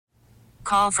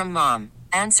Call from mom.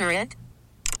 Answer it.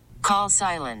 Call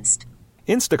silenced.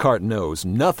 Instacart knows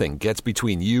nothing gets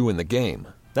between you and the game.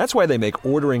 That's why they make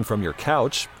ordering from your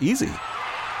couch easy.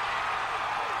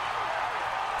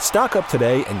 Stock up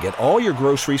today and get all your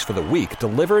groceries for the week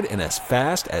delivered in as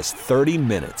fast as 30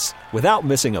 minutes without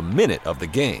missing a minute of the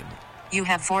game. You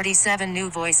have 47 new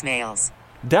voicemails.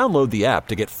 Download the app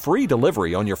to get free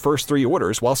delivery on your first 3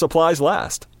 orders while supplies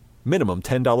last. Minimum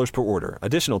 $10 per order.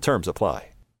 Additional terms apply.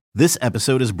 This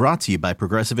episode is brought to you by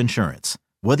Progressive Insurance.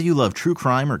 Whether you love true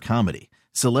crime or comedy,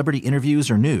 celebrity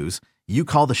interviews or news, you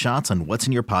call the shots on what's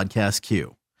in your podcast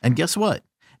queue. And guess what?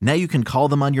 Now you can call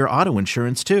them on your auto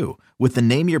insurance too with the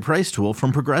Name Your Price tool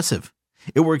from Progressive.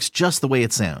 It works just the way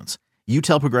it sounds. You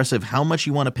tell Progressive how much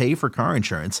you want to pay for car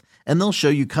insurance, and they'll show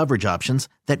you coverage options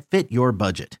that fit your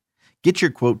budget. Get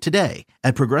your quote today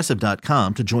at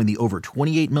Progressive.com to join the over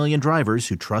 28 million drivers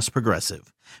who trust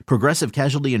Progressive. Progressive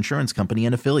Casualty Insurance Company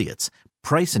and Affiliates.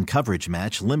 Price and coverage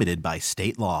match limited by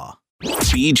state law.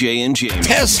 BJ and Jamie.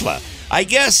 Tesla, I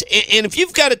guess, and if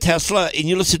you've got a Tesla and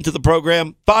you listen to the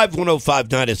program,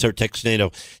 51059 is our text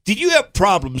NATO. Did you have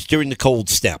problems during the cold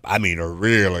snap? I mean, a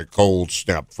really cold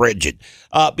snap, frigid.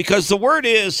 Because the word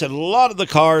is that a lot of the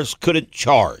cars couldn't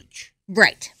charge.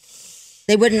 Right.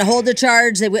 They wouldn't hold a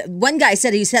charge. One guy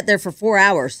said he sat there for 4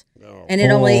 hours, and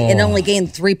it only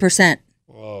gained 3%.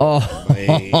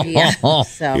 Yeah,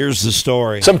 so. Here's the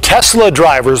story. Some Tesla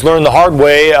drivers learned the hard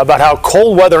way about how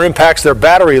cold weather impacts their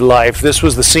battery life. This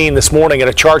was the scene this morning at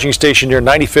a charging station near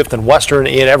 95th and Western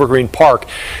in Evergreen Park.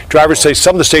 Drivers say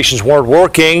some of the stations weren't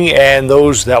working, and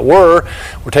those that were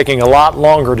taking a lot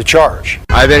longer to charge.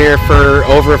 I've been here for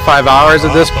over 5 hours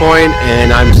at this point,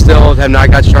 and I'm still have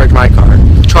not got to charge my car.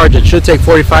 Charge it should take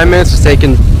 45 minutes. It's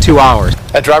taken 2 hours.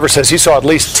 That driver says he saw at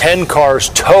least 10 cars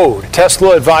towed.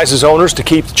 Tesla advises owners to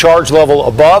keep the charge level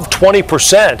above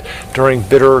 20% during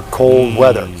bitter cold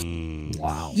weather.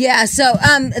 Wow. Yeah, so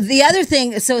the other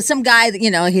thing, so some guy,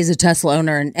 he's a Tesla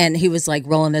owner, and he was like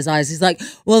rolling his eyes. He's like,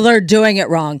 well, they're doing it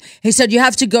wrong. He said you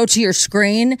have to go to your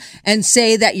screen and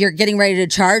say that you're getting ready to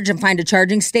charge and find a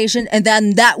charging station, and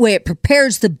then that way it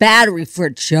prepares the battery for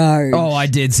a charge. Oh, I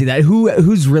did see that.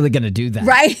 Who's really going to do that?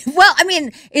 Right? Well, I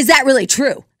mean, is that really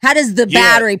true? How does the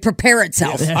battery prepare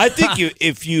itself? Yes. I think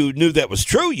if you knew that was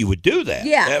true, you would do that.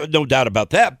 Yeah. No doubt about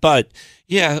that. But,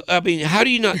 yeah, I mean, how do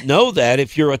you not know that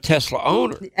if you're a Tesla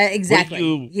owner?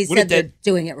 Exactly. He said they're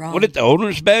doing it wrong. Wouldn't the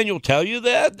owner's manual tell you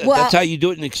that? Well, that's how you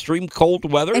do it in extreme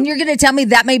cold weather? And you're going to tell me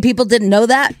that many people didn't know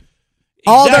that?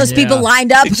 All those people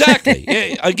lined up? Exactly.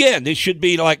 Yeah, again, this should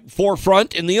be like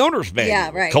forefront in the owner's manual.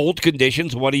 Yeah, right. Cold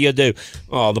conditions, what do you do?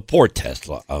 Oh, the poor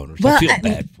Tesla owners. I feel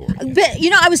bad for you.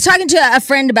 But, I was talking to a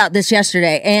friend about this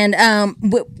yesterday, and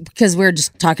because we were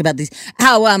just talking about these,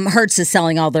 how Hertz is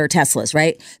selling all their Teslas,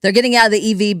 right? They're getting out of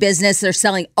the EV business. They're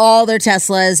selling all their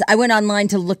Teslas. I went online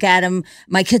to look at them.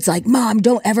 My kid's like, Mom,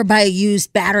 don't ever buy a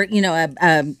used battery,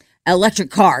 electric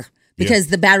car. Because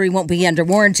the battery won't be under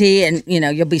warranty, and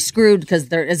you'll be screwed because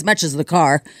they're as much as the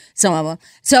car. Some of them.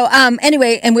 So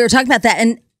anyway, and we were talking about that.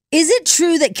 And is it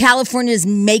true that California is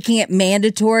making it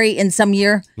mandatory in some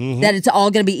year that it's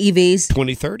all going to be EVs?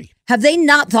 2030. Have they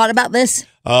not thought about this?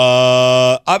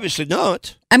 Obviously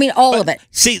not. I mean, all of it.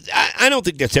 See, I don't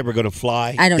think that's ever going to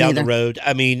fly down either. the road.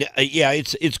 I mean,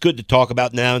 it's good to talk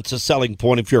about now. It's a selling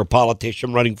point if you're a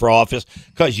politician running for office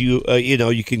because you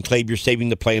can claim you're saving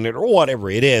the planet or whatever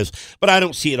it is. But I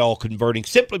don't see it all converting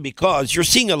simply because you're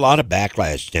seeing a lot of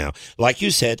backlash now. Like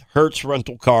you said, Hertz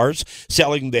rental cars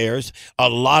selling theirs. A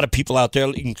lot of people out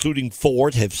there, including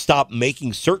Ford, have stopped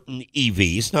making certain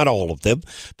EVs, not all of them,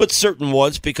 but certain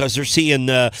ones because they're seeing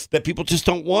that people just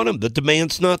don't want them. The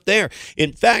demand's not there.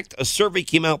 In fact, a survey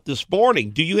came out this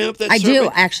morning. Do you have that survey? I do,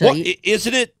 actually.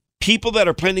 Isn't it people that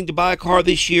are planning to buy a car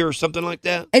this year or something like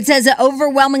that? It says an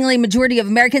overwhelmingly majority of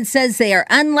Americans says they are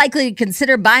unlikely to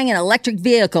consider buying an electric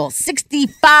vehicle.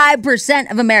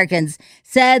 65% of Americans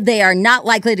said they are not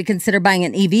likely to consider buying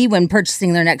an EV when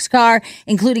purchasing their next car,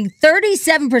 including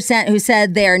 37% who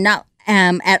said they are not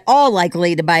at all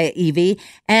likely to buy an EV.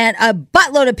 And a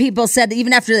buttload of people said that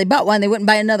even after they bought one, they wouldn't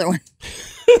buy another one.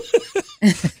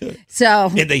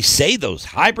 And they say those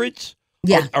hybrids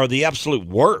are the absolute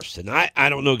worst. And I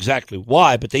don't know exactly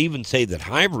why, but they even say that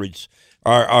hybrids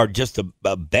are just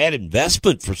a bad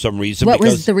investment for some reason. What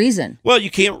was the reason? Well, you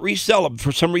can't resell them.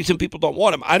 For some reason, people don't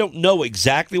want them. I don't know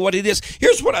exactly what it is.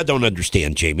 Here's what I don't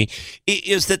understand, Jamie,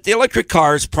 is that the electric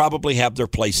cars probably have their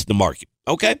place in the market.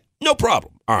 Okay? No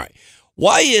problem. All right.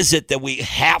 Why is it that we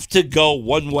have to go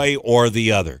one way or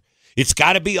the other? It's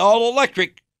got to be all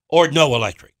electric or no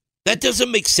electric. That doesn't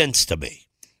make sense to me.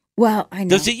 Well, I know.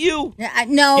 Does it you?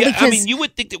 No, yeah, because... I mean, you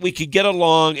would think that we could get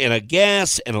along in a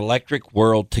gas and electric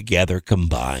world together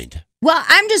combined. Well,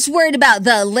 I'm just worried about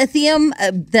the lithium,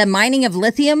 the mining of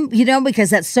lithium,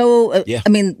 because that's so, I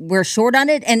mean, we're short on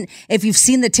it. And if you've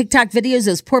seen the TikTok videos,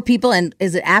 those poor people in,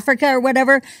 is it Africa or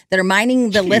whatever, that are mining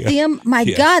the lithium,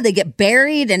 God, they get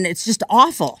buried and it's just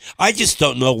awful. I just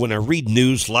don't know when I read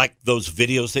news like those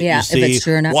videos that you see, if it's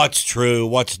true or not. What's true,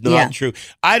 what's not true.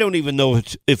 I don't even know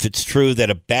if it's true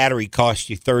that a battery costs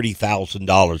you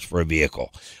 $30,000 for a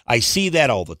vehicle. I see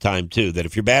that all the time, too, that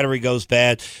if your battery goes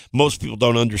bad, most people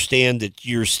don't understand that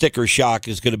your sticker shock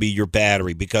is going to be your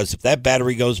battery, because if that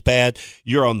battery goes bad,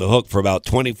 you're on the hook for about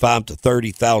 $25,000 to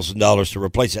 $30,000 to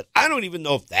replace it. I don't even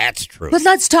know if that's true. But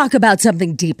let's talk about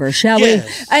something deeper, shall we?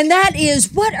 And that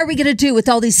is, what are we going to do with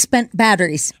all these spent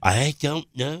batteries? I don't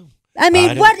know. I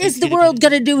mean, what is the world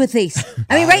going to do with these?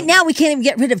 I mean, right now we can't even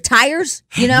get rid of tires.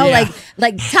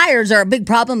 Like tires are a big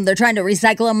problem. They're trying to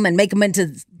recycle them and make them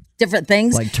into different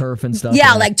things like turf and stuff.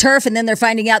 Yeah, like turf, and then they're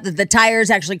finding out that the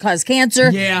tires actually cause cancer.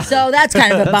 Yeah, so that's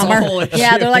kind of a bummer.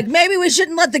 They're like, maybe we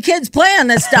shouldn't let the kids play on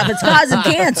this stuff. It's causing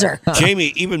cancer.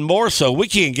 Jamie, even more so, we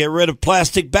can't get rid of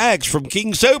plastic bags from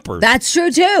King Soopers. That's true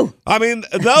too. I mean,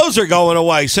 those are going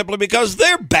away simply because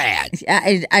they're bad.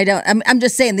 I don't. I'm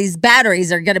just saying these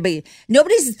batteries are going to be.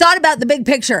 Nobody's thought about the big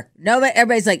picture. Nobody.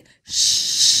 Everybody's like,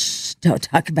 shh. Don't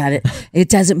talk about it. It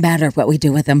doesn't matter what we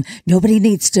do with them. Nobody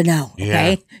needs to know,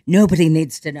 okay? Yeah. Nobody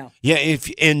needs to know. Yeah,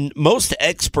 and most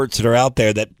experts that are out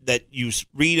there that you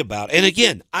read about, and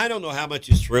again, I don't know how much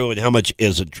is true and how much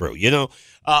isn't true,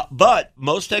 but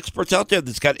most experts out there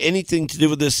that's got anything to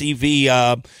do with this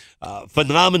EV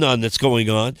phenomenon that's going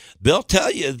on, they'll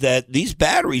tell you that these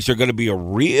batteries are going to be a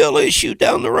real issue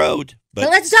down the road. But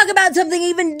let's talk about something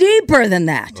even deeper than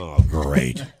that. Oh,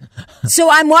 great. So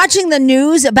I'm watching the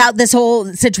news about this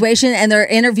whole situation, and they're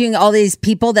interviewing all these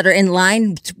people that are in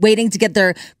line waiting to get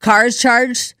their cars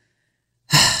charged.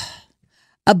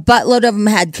 A buttload of them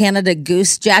had Canada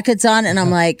Goose jackets on, and I'm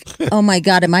like, oh my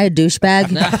God, am I a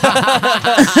douchebag?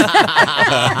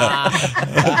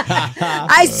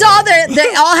 I saw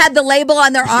they all had the label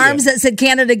on their arms that said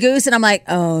Canada Goose, and I'm like,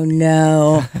 oh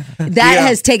no. That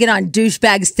has taken on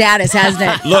douchebag status, hasn't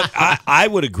it? Look, I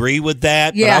would agree with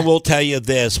that, but I will tell you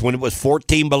this. When it was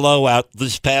 14 below out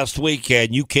this past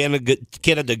weekend, you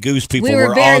Canada Goose people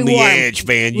were on the edge,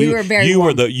 man. You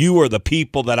were the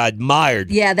people that I admired.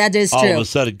 Yeah, that is true. All of a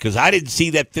sudden, because I didn't see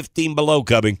that 15 below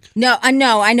coming. No, I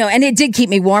know. And it did keep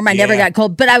me warm. I never got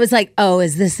cold. But I was like, oh,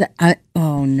 is this...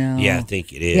 oh, no. Yeah, I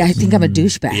think it is. Yeah, I think I'm a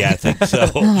douchebag. Yeah, I think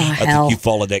so. I think you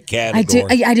fall in that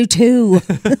category. I do too.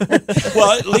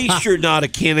 Well, at least you're not a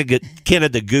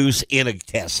Canada Goose in a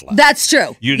Tesla. That's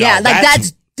true.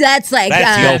 That's like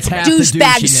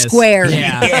douchebag squared.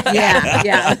 Yeah.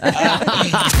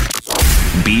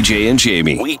 BJ and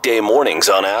Jamie, weekday mornings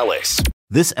on Alice.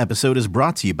 This episode is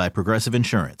brought to you by Progressive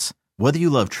Insurance. Whether you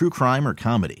love true crime or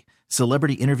comedy,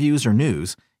 celebrity interviews or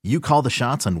news, you call the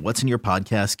shots on what's in your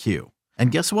podcast queue. And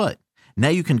guess what? Now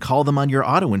you can call them on your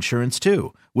auto insurance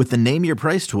too with the Name Your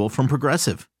Price tool from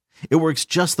Progressive. It works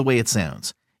just the way it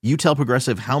sounds. You tell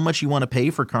Progressive how much you want to pay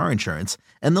for car insurance,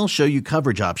 and they'll show you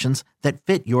coverage options that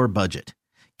fit your budget.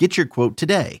 Get your quote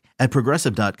today at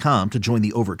Progressive.com to join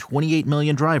the over 28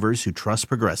 million drivers who trust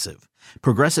Progressive.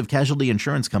 Progressive Casualty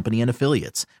Insurance Company and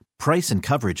Affiliates. Price and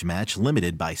coverage match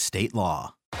limited by state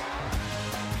law.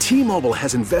 T-Mobile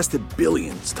has invested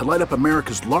billions to light up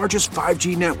America's largest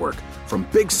 5G network, from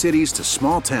big cities to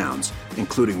small towns,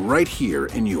 including right here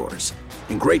in yours.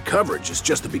 And great coverage is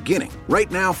just the beginning.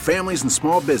 Right now, families and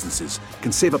small businesses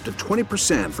can save up to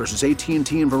 20% versus AT&T and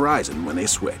Verizon when they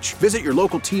switch. Visit your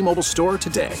local T-Mobile store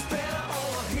today.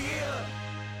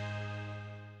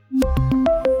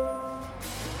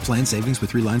 Plan savings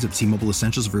with 3 lines of T-Mobile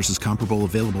Essentials versus comparable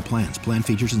available plans. Plan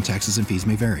features and taxes and fees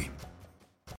may vary.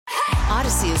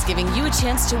 Odyssey is giving you a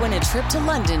chance to win a trip to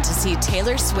London to see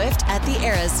Taylor Swift at the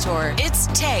Eras Tour. It's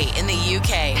Tay in the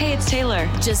UK. Hey, it's Taylor.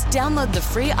 Just download the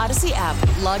free Odyssey app,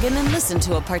 log in and listen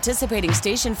to a participating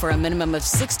station for a minimum of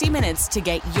 60 minutes to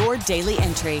get your daily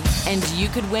entry. And you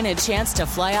could win a chance to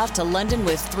fly off to London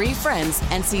with 3 friends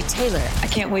and see Taylor. I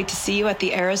can't wait to see you at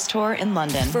the Eras Tour in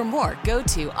London. For more, go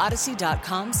to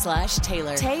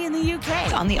odyssey.com/Taylor. Tay in the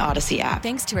UK. On the Odyssey app.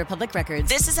 Thanks to Republic Records.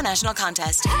 This is a national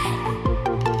contest.